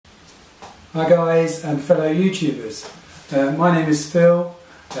Hi guys and fellow YouTubers. My name is Phil.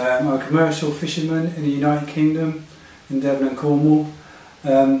 I'm a commercial fisherman in the United Kingdom, in Devon and Cornwall.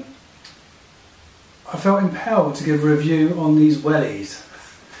 I felt impelled to give a review on these wellies.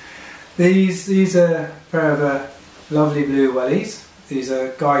 These are a pair of lovely blue wellies. These are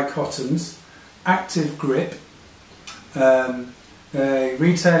Guy Cotton's ACTIVGRIP. They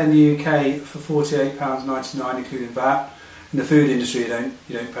retail in the UK for £48.99 including VAT. In the food industry, you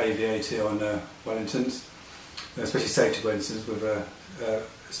don't pay VAT on Wellingtons, especially safety Wellingtons with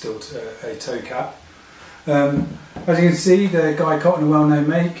still a toe cap. As you can see, the Guy Cotten, a well-known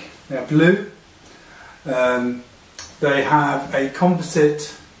make. They're blue. They have a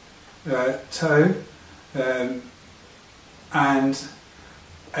composite toe and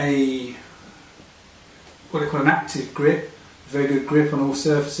what they call an active grip, very good grip on all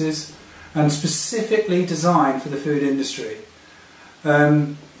surfaces, and specifically designed for the food industry.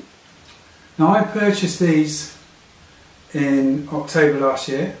 Now I purchased these in October last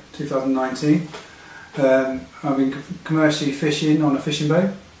year, 2019. I've been commercially fishing on a fishing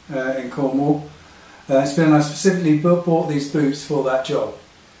boat in Cornwall. I specifically bought these boots for that job.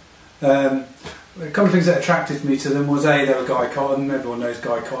 A couple of things that attracted me to them was A, they were Guy Cotten. Everyone knows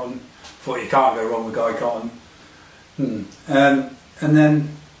Guy Cotten. Thought you can't go wrong with Guy Cotten. And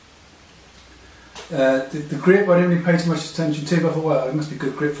then the grip I didn't really pay too much attention to, but I thought, well, it must be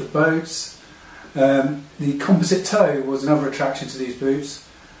good grip for the boats. The composite toe was another attraction to these boots,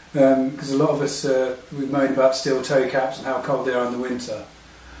 because a lot of us we moan about steel toe caps and how cold they are in the winter.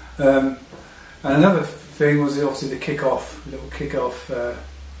 And another thing was obviously the little kick off for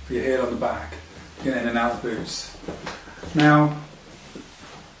your heel on the back, getting in and out of boots. Now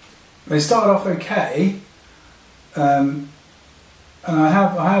they started off okay, and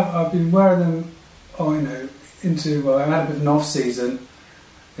I've been wearing them. I had a bit of an off season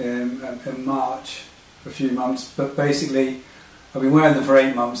in March for a few months, but basically I've been wearing them for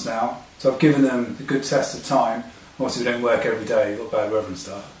 8 months now, so I've given them a good test of time. Obviously we don't work every day, you've got bad weather and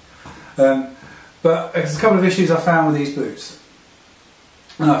stuff. But there's a couple of issues I found with these boots,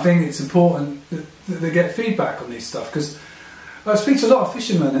 and I think it's important that they get feedback on these stuff, because I speak to a lot of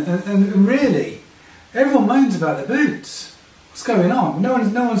fishermen and really everyone moans about their boots. What's going on? No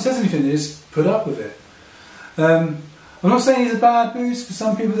one says anything, they just put up with it. I'm not saying these are bad boots. For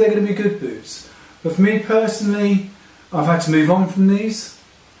some people they're going to be good boots, but for me personally, I've had to move on from these.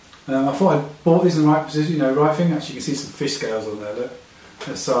 I thought I bought these in the right position, right thing. Actually, you can see some fish scales on there, look.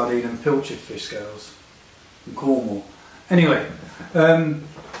 They're sardine and pilchard fish scales from Cornwall. Anyway,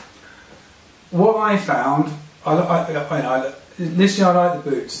 what I found, initially I like the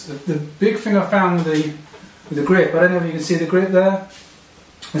boots. The big thing I found with the grip, I don't know if you can see the grip there,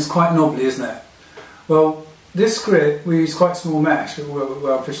 it's quite knobbly, isn't it? Well, this grip, we use quite small mesh,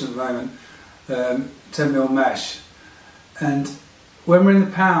 where I'm fishing at the moment, 10mm mesh, and when we're in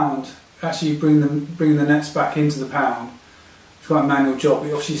the pound, actually bring the nets back into the pound, it's quite a manual job, but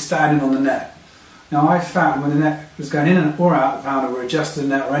you're actually standing on the net. Now I found when the net was going in or out of the pound, or we're adjusting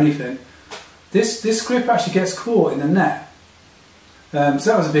the net or anything, this grip actually gets caught in the net. So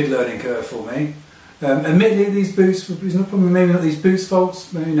that was a big learning curve for me. Admittedly, these boots, maybe not these boots' faults,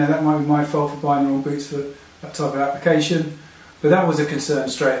 that might be my fault for buying the wrong boots for that type of application, but that was a concern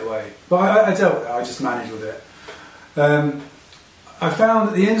straight away. But I dealt with it, I just managed with it. I found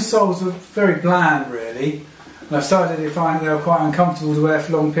that the insoles were very bland, really, and I started to find that they were quite uncomfortable to wear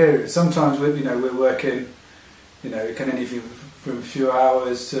for long periods. Sometimes we're working, it can only be from a few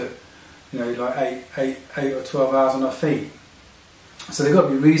hours to, like 8 or 12 hours on our feet. So they've got to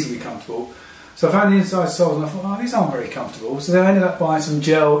be reasonably comfortable. So I found the inside soles and I thought, these aren't very comfortable. So then I ended up buying some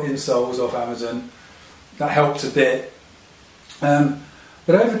gel insoles off Amazon. That helped a bit. But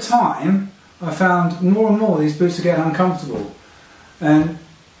over time, I found more and more these boots are getting uncomfortable. And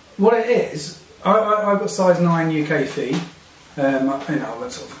what it is, I've got size 9 UK feet. I'm not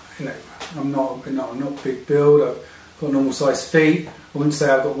big build. I've got normal size feet. I wouldn't say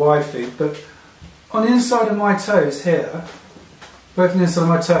I've got wide feet, but on the inside of my toes here, both on the inside of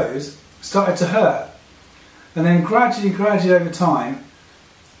my toes, started to hurt, and then gradually over time,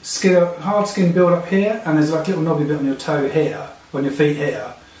 hard skin build up here, and there's like a little knobby bit on your toe here, on your feet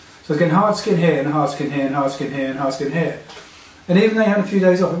here. So I was getting hard skin here, and hard skin here, and hard skin here, and hard skin here. And even though I had a few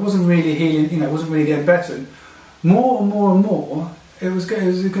days off, it wasn't really healing. It wasn't really getting better. And more and more, it was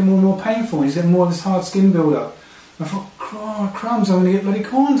getting more and more painful. And he's getting more of this hard skin build up. And I thought, crumbs, I'm going to get bloody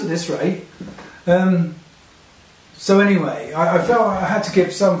corns at this rate. So anyway, I felt I had to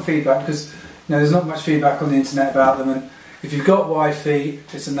give some feedback, because there's not much feedback on the internet about them, and if you've got wide feet,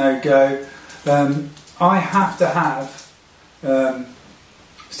 it's a no-go. I have to have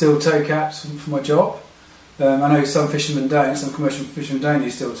steel toe caps for my job. I know some fishermen don't, some commercial fishermen don't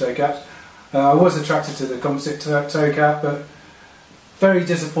use steel toe caps. I was attracted to the composite toe cap, but very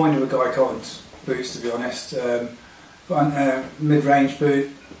disappointed with Guy Cotten's boots, to be honest. Mid-range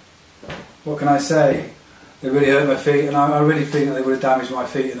boot, what can I say? They really hurt my feet, and I really think that they would have damaged my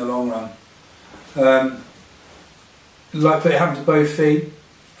feet in the long run. But it happened to both feet.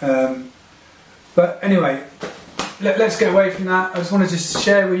 But anyway, let's get away from that. I just want to just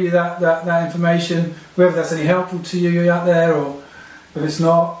share with you that information, whether that's any helpful to you out there, or if it's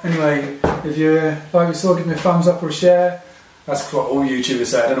not. Anyway, if you like what you saw, give me a thumbs up or a share. That's what all YouTubers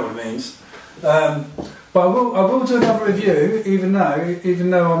say. I don't know what it means. But I will do another review, even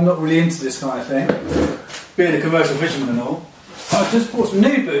though I'm not really into this kind of thing, being a commercial fisherman and all. I've just bought some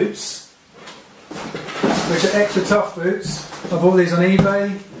new boots, which are extra tough boots. I bought these on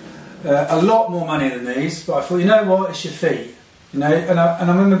eBay. A lot more money than these, but I thought, you know what, it's your feet, you know. And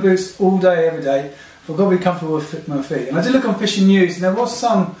I'm in my boots all day, every day. I've got to be comfortable with my feet. And I did look on Fishing News, and there was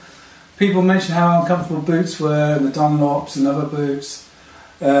some people mention how uncomfortable boots were, and the Dunlops and other boots.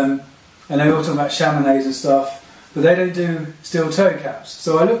 And they were talking about Chamonix and stuff, but they don't do steel toe caps.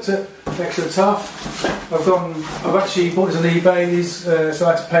 So I looked at extra tough. I've actually bought this on eBay. These, so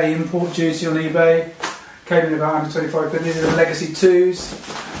I had to pay import duty on eBay. Came in about 125 quid. These are the Legacy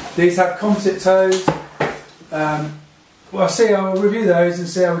 2s. These have composite toes. Well, I'll review those and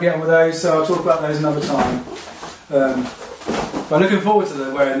see how we get on with those. So I'll talk about those another time. But I'm looking forward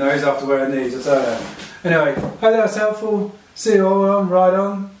to wearing those after wearing these. I tell you. Anyway, hope that was helpful. See you all on. Ride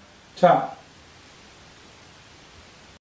on. Ciao.